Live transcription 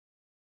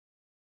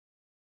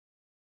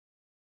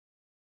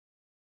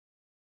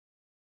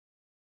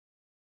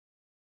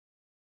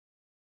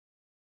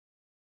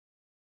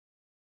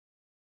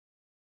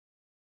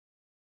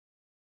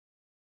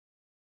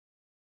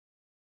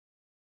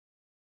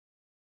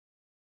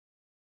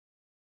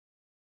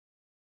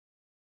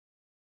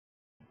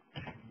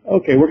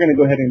Okay, we're going to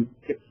go ahead and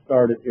get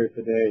started here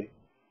today.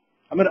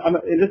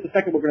 In just a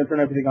second, we're going to turn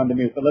everything on to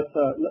mute. But let's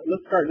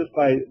start just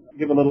by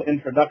give a little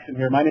introduction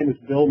here. My name is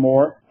Bill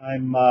Moore.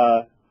 I'm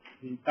the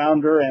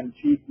founder and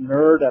chief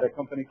nerd at a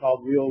company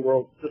called Real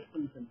World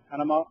Systems in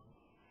Panama.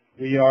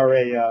 We are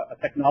a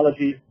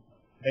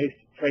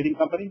technology-based trading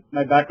company.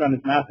 My background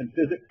is math and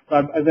physics. So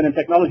I've been in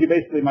technology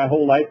basically my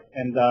whole life,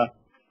 and I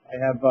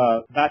have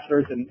a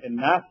bachelor's in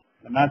math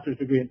and a master's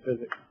degree in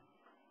physics.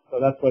 So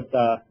that's what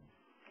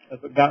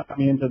got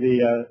me into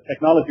the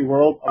technology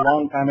world a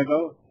long time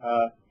ago.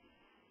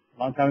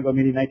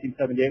 Meaning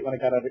 1978 when I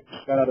got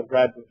out of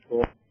graduate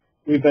school.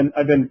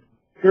 I've been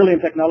purely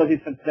in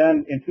technology since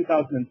then. In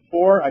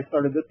 2004, I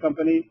started this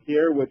company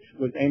here, which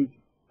was aimed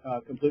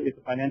completely at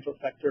the financial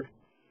sector.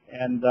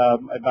 And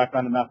my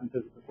background in math and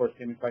physics, of course,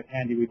 came in quite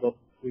handy. We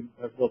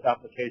have built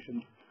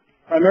applications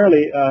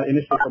primarily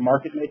initially for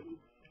market making.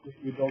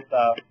 We built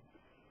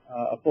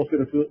a full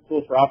suite of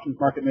tools for options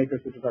market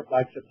makers, which is our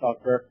flagship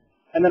software.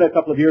 And then a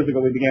couple of years ago,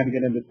 we began to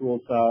get into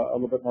tools a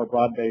little bit more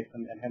broad-based,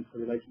 and hence the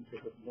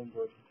relationship with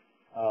Bloomberg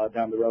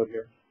down the road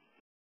here.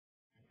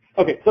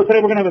 Okay, so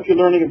today we're going to have a few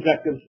learning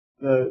objectives.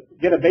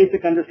 Get a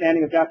basic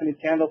understanding of Japanese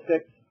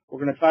candlesticks. We're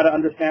going to try to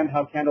understand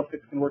how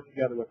candlesticks can work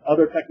together with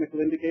other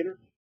technical indicators.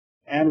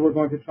 And we're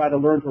going to try to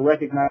learn to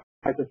recognize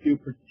a few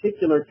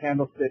particular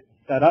candlestick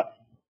setups.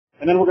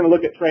 And then we're going to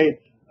look at trades,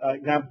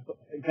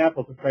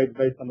 examples of trades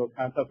based on those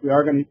concepts. We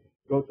are going to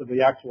go to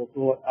the actual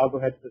tool,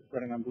 AlgoHedge, that's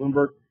running on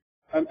Bloomberg.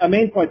 A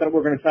main point that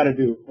we're going to try to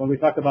do when we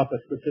talk about the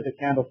specific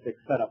candlestick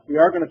setup, we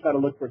are going to try to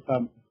look for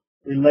some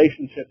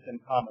relationships in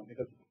common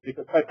because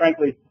quite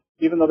frankly,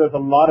 even though there's a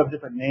lot of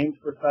different names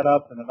for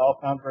setups and it all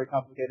sounds very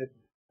complicated,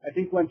 I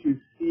think once you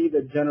see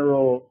the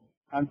general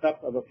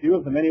concept of a few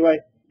of them anyway,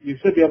 you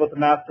should be able to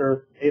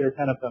master 8 or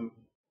 10 of them,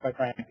 quite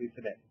frankly,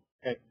 today.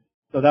 Okay,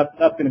 so that's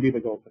going to be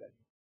the goal today.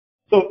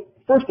 So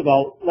first of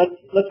all, let's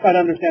try to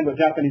understand what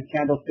Japanese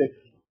candlesticks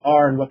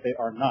are and what they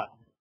are not.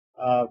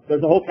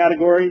 There's a whole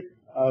category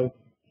of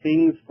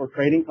things for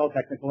trading called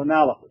technical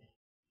analysis.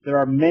 There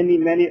are many,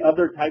 many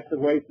other types of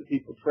ways that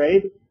people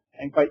trade,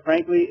 and quite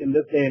frankly, in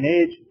this day and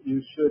age,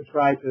 you should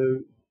try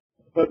to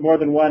put more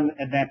than one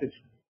advantage,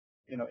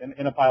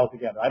 in a pile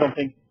together. I don't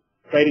think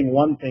trading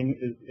one thing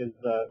is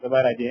the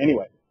right idea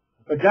anyway.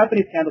 But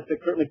Japanese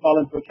candlesticks certainly fall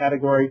into a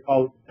category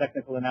called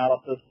technical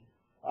analysis.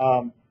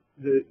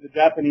 The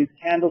Japanese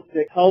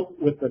candlesticks help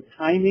with the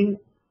timing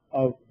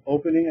of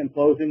opening and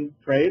closing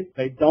trades.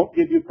 They don't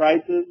give you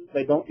prices.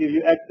 They don't give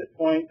you exit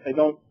points. In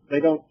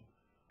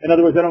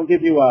other words, they don't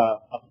give you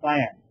a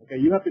plan. Okay,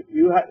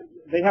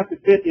 they have to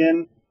fit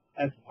in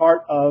as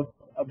part of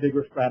a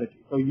bigger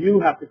strategy. So you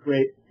have to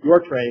create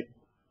your trade.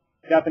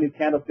 Japanese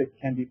candlesticks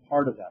can be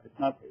part of that. It's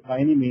not by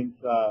any means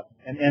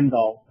an end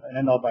all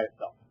by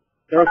itself.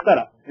 They're a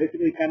setup.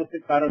 Basically,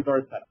 candlestick patterns are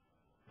a setup.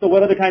 So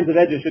what other kinds of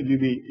edges should you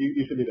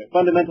should be doing?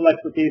 Fundamental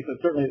expertise that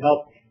certainly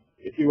helps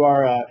if you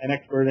are an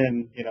expert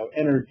in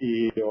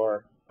energy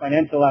or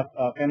financial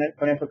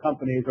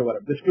companies or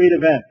whatever. Discrete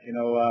events,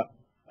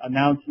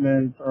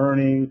 announcements,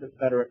 earnings, et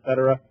cetera, et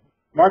cetera.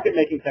 Market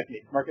making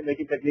techniques. Market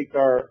making techniques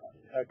are,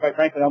 quite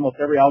frankly, almost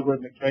every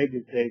algorithmic trade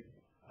these days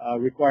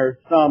requires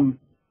some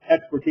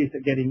expertise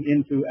at getting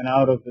into and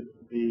out of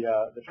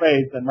the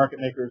trades, and market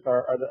makers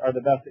are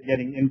the best at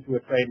getting into a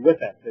trade with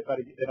it.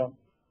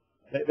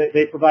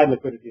 They provide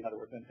liquidity, in other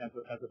words,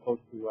 as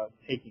opposed to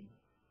taking.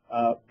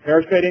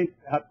 Pairs trading,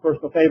 a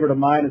personal favorite of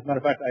mine. As a matter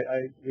of fact,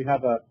 we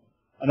have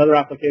another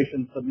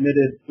application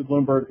submitted to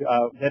Bloomberg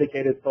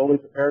dedicated solely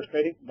to pairs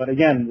trading. But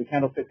again, the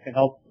candlesticks can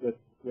help with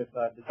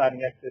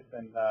deciding exits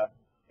and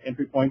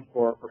entry points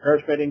for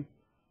pairs trading.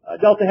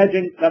 Delta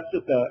hedging, that's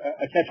just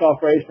a catch-all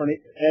phrase for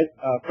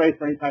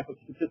any type of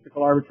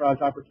statistical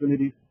arbitrage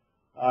opportunities.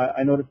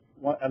 I noticed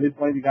at least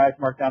one of you guys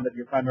marked down that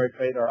your primary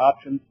trade are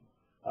options.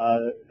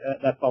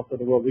 That's also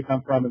the world we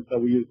come from, and so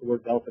we use the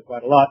word delta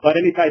quite a lot. But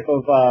any type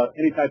of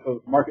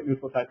market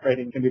neutral type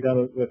trading can be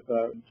done with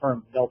the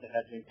term delta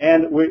hedging.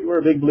 And we're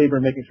a big believer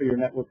in making sure your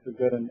networks are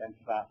good and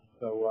fast.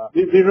 So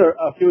these are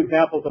a few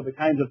examples of the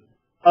kinds of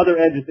other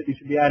edges that you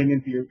should be adding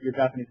into your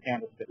Japanese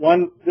candlestick.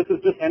 One, this is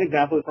just an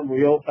example from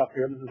real stuff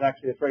here. This is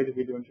actually a trade that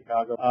we do in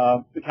Chicago.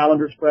 The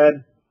calendar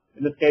spread.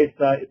 In this case,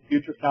 it's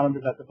futures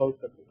calendars as opposed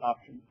to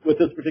options. With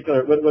this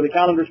particular, with the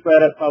calendar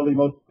spread, as probably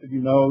most of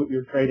you know,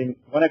 you're trading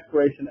one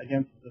expiration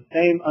against the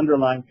same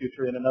underlying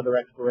future in another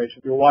expiration.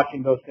 You're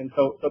watching those things.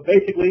 So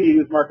basically, you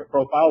use market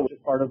profile, which is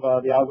part of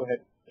the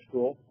AlgoHedge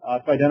tool,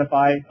 to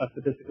identify a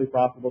statistically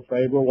profitable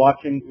trade.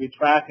 We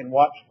track and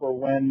watch for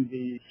when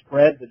the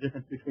spread, the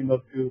difference between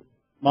those two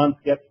months,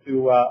 gets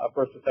to a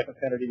first or second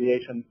standard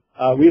deviation.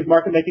 We use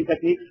market making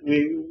techniques.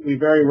 We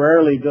very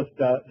rarely just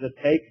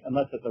take,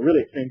 unless it's a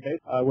really extreme case.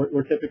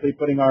 We're typically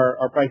putting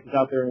our prices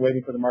out there and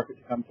waiting for the market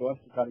to come to us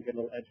to try to get a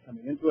little edge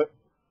coming into it.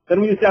 Then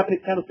we use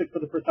Japanese candlesticks for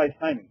the precise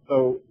timing.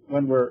 So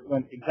when we're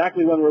looking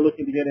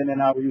to get in and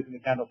out, we're using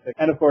the candlestick.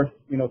 And of course,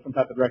 some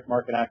type of direct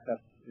market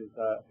access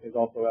is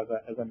also, as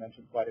I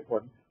mentioned, quite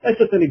important. That's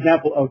just an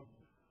example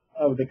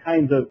of the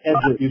kinds of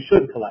edges you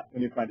should collect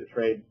when you're trying to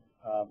trade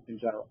in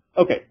general.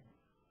 Okay.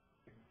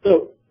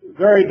 So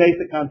very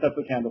basic concept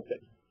of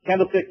candlesticks.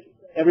 Candlesticks,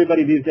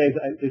 everybody these days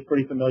is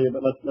pretty familiar,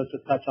 but let's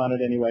just touch on it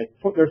anyway.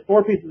 There's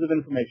four pieces of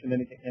information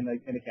in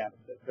a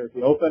candlestick. There's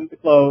the open, the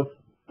close,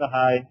 the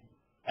high,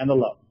 and the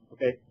low.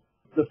 Okay.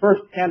 The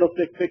first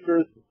candlestick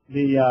pictures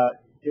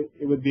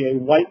it would be a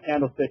white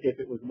candlestick if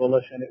it was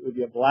bullish, and it would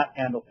be a black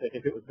candlestick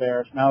if it was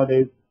bearish.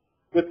 Nowadays,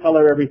 with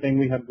color everything,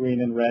 we have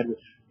green and red, which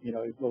is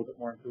a little bit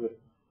more intuitive.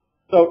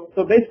 So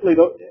basically,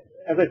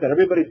 as I said,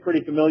 everybody's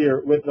pretty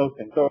familiar with those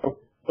things. So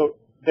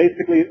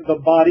basically,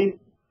 the body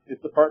is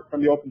the part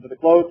from the open to the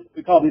close.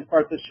 We call these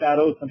parts the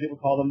shadows. Some people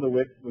call them the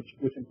wicks,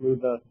 which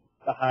include the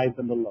highs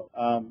and the lows.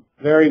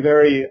 Very,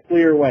 very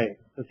clear way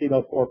to see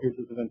those four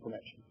pieces of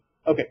information.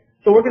 Okay,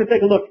 so we're going to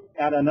take a look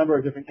at a number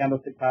of different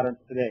candlestick patterns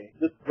today.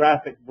 This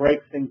graphic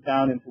breaks things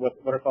down into what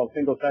are called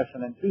single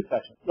session and two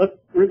sessions. Let's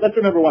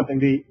remember one thing.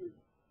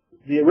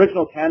 The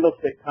original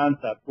candlestick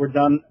concepts were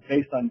done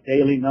based on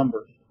daily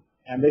numbers,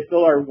 and they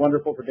still are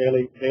wonderful for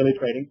daily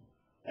trading.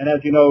 And as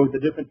you know, the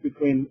difference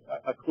between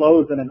a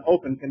close and an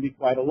open can be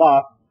quite a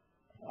lot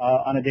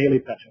on a daily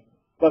session.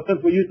 But since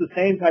we use the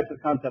same types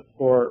of concepts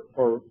for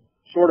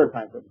shorter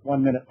time frames,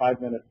 1 minute, 5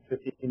 minutes,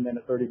 15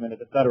 minutes, 30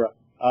 minutes, etc.,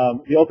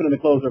 the open and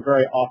the close are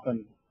very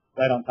often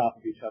right on top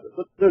of each other.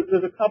 So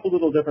there's a couple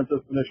little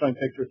differences when they're showing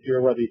pictures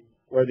here where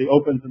the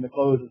opens and the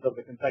closes of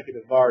the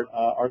consecutive bars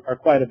are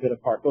quite a bit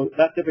apart. So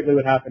that typically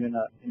would happen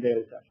in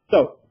daily sessions.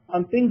 So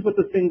on things with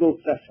the single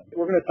session,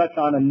 we're going to touch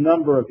on a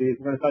number of these.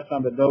 We're going to touch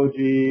on the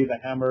doji, the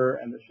hammer,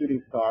 and the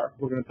shooting star.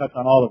 We're going to touch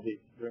on all of these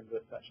during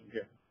this session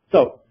here.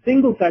 So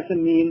single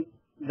session means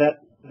that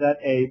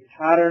a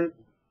pattern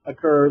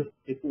occurs,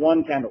 it's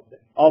one candlestick,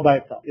 all by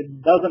itself.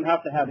 It doesn't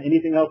have to have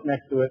anything else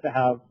next to it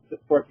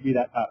for it to be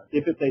that pattern.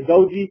 If it's a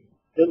doji,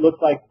 it looks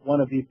like one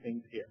of these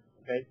things here,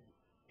 okay?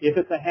 If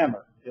it's a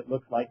hammer, it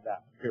looks like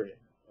that, period,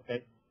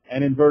 okay?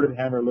 An inverted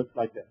hammer looks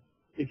like this.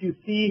 If you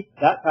see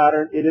that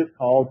pattern, it is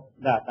called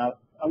that. Now,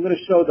 I'm going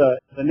to show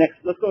the next,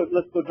 let's go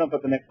jump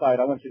up the next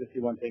slide. I want you to see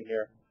one thing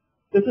here.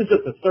 This is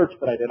just a search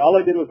that I did. All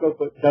I did was go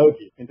put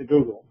doji into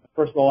Google.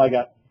 First of all, I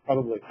got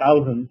probably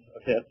thousands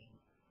of hits.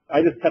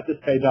 I just cut this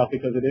page out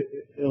because it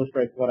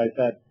illustrates what I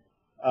said,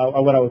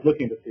 or what I was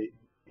looking to see.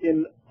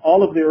 In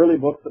all of the early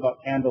books about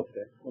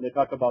candlesticks, when they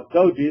talk about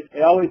dojis,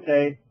 they always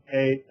say,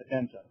 pay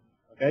attention,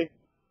 okay?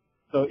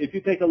 So if you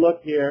take a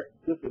look here,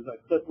 this is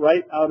a clip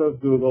right out of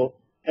Google.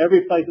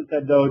 Every place that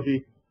said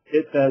doji,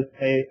 it says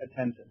pay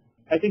attention.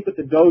 I think that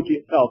the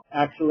doji itself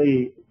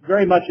actually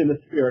very much in the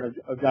spirit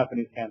of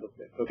Japanese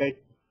candlesticks, okay?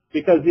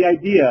 Because the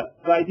idea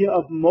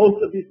of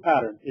most of these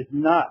patterns is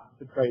not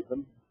to trade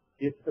them,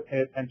 it's to pay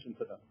attention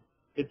to them.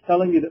 It's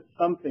telling you that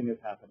something is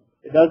happening.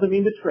 It doesn't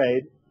mean to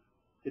trade.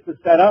 It's a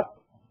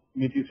setup. It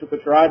means you should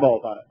put your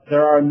eyeballs on it.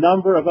 There are a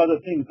number of other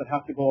things that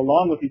have to go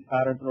along with these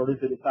patterns in order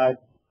to decide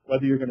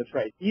whether you're going to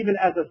trade. Even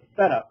as a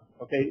setup,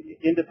 okay,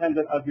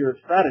 independent of your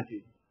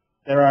strategy,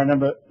 there are a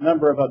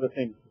number of other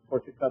things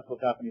for successful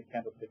Japanese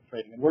candlestick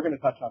trading, and we're going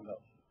to touch on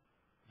those.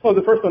 So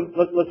the first one,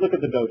 let's look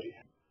at the doji.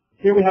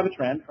 Here we have a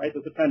trend, right?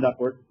 There's a trend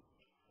upward,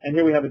 and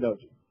here we have a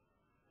doji.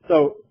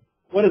 So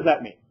what does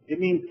that mean? It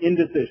means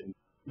indecision.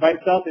 By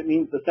itself, it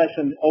means the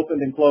session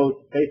opened and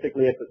closed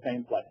basically at the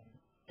same place.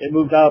 It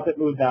moved up, it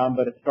moved down,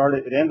 but it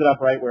ended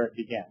up right where it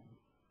began.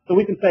 So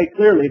we can say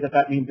clearly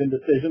that means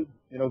indecision,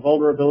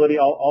 vulnerability,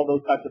 all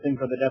those types of things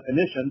are the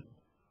definitions.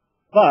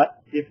 But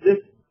if this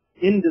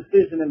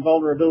indecision and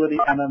vulnerability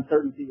and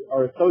uncertainty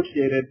are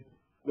associated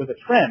with a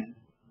trend,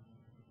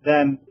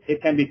 then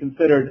it can be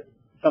considered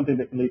something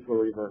that can lead to a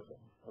reversal.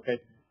 Okay?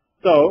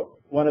 So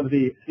one of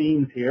the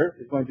themes here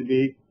is going to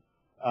be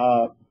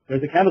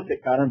there's a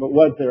candlestick pattern, but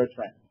was there a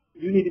trend?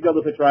 You need to be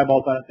able to put your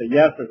eyeballs on it and say,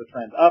 yes, there's a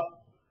trend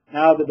up.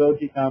 Now the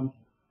doji comes.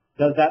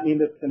 Does that mean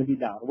that it's going to be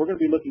down? We're going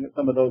to be looking at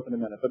some of those in a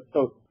minute. But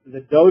so the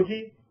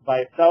doji by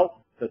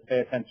itself says pay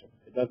attention.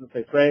 It doesn't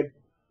say trade.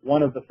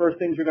 One of the first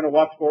things you're going to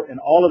watch for in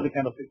all of the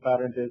candlestick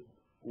patterns is,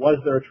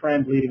 was there a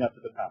trend leading up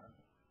to the pattern?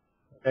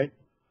 Okay?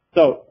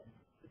 So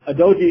a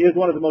doji is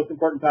one of the most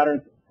important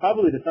patterns,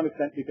 probably to some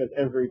extent because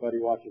everybody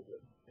watches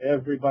it.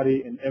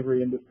 Everybody in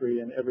every industry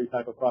and every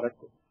type of product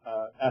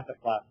asset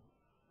class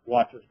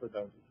watches for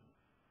dojis.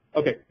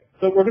 Okay,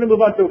 so we're going to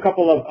move on to a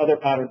couple of other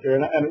patterns here,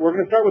 and we're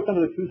going to start with some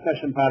of the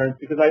two-session patterns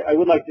because I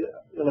would like to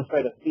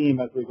illustrate a theme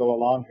as we go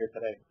along here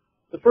today.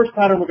 The first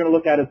pattern we're going to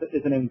look at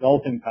is an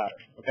engulfing pattern.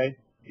 Okay,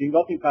 the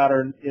engulfing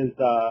pattern is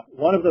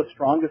one of the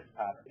strongest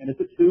patterns, and it's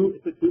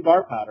a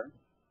two-bar pattern.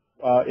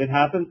 It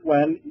happens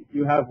when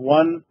you have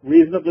one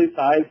reasonably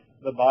sized,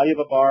 the body of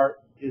a bar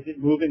is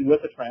it moving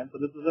with a trend, so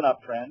this is an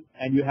uptrend,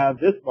 and you have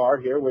this bar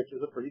here, which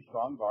is a pretty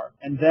strong bar,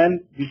 and then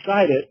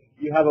beside it,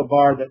 you have a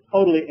bar that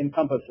totally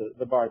encompasses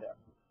the bar there,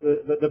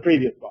 the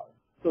previous bar.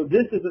 So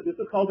this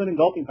is called an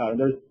engulfing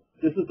pattern.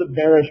 This is the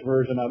bearish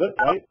version of it,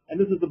 right?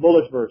 And this is the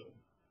bullish version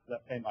of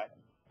that same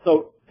item.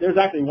 So there's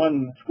actually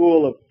one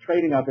school of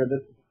trading out there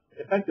that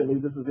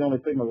effectively this is the only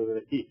signal that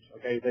they teach,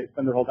 okay? They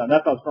spend their whole time.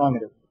 That's how strong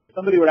it is. If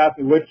somebody would ask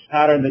me which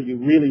pattern that you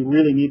really,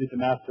 really needed to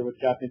master with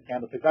Japanese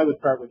candlesticks, I would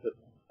start with this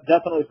one.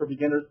 Definitely for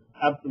beginners,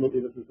 absolutely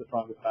this is the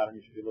strongest pattern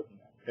you should be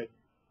looking at. Okay.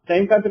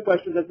 Same kinds of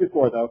questions as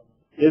before though.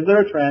 Is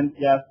there a trend?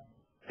 Yes.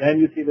 Then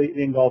you see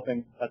the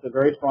engulfing. That's a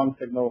very strong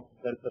signal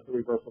that the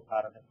reversal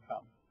pattern has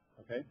come.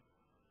 Okay.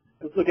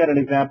 Let's look at an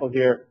example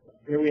here.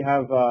 Here we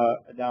have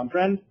a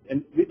downtrend.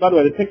 And by the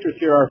way, the pictures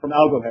here are from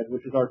AlgoHedge,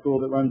 which is our tool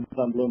that runs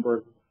on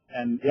Bloomberg.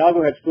 And the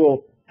AlgoHedge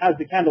tool has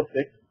the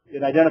candlesticks.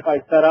 It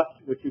identifies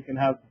setups, which you can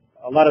have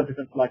a lot of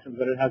different selections,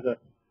 but it has a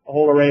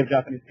whole array of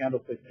Japanese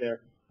candlesticks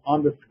there.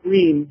 On the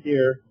screen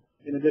here,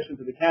 in addition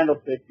to the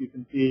candlesticks, you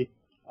can see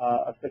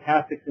a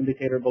stochastics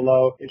indicator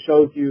below. It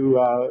shows you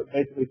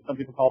basically, some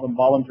people call them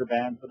Bollinger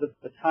Bands. So this is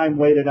the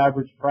time-weighted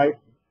average price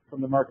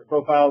from the market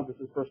profile. This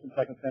is first and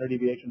second standard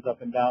deviations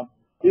up and down.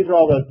 These are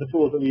all the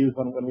tools that we use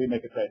when we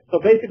make a trade. So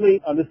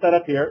basically, on this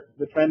setup here,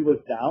 the trend was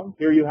down.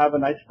 Here you have a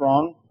nice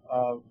strong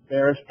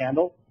bearish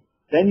candle.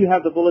 Then you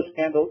have the bullish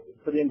candle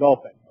for the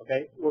engulfing.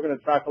 Okay, we're going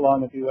to track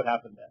along and see what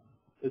happened there.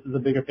 This is a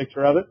bigger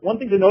picture of it. One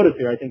thing to notice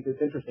here, I think,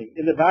 that's interesting.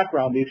 In the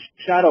background, these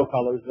shadow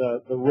colors,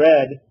 the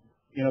red,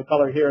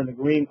 color here, and the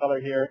green color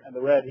here, and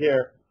the red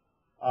here,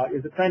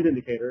 is a trend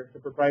indicator. It's a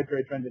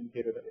proprietary trend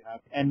indicator that we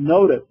have. And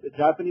notice the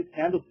Japanese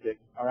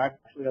candlesticks are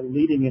actually a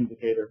leading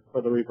indicator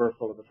for the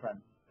reversal of the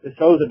trend. This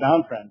shows a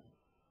downtrend,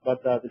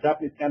 but the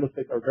Japanese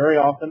candlesticks are very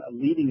often a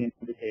leading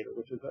indicator,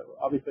 which is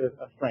obviously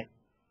a strength.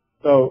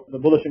 So the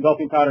bullish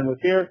engulfing pattern was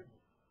here,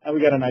 and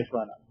we got a nice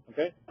run up.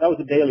 Okay, that was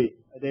a daily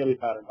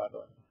pattern, by the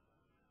way.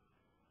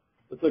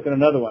 Let's look at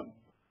another one.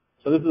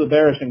 So this is a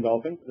bearish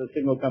engulfing. The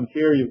signal comes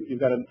here. You've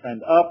got a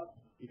trend up.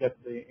 You get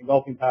the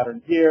engulfing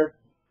pattern here.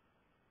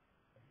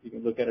 You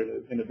can look at it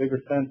in a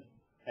bigger sense.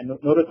 And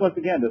notice once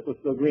again, this was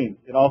still green.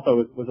 It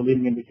also was a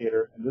leading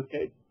indicator in this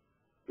case.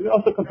 We can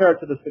also compare it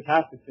to the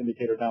stochastics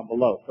indicator down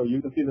below. So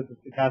you can see that the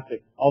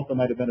stochastic also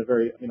might have been a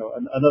very,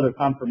 another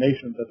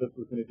confirmation that this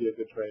was going to be a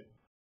good trade.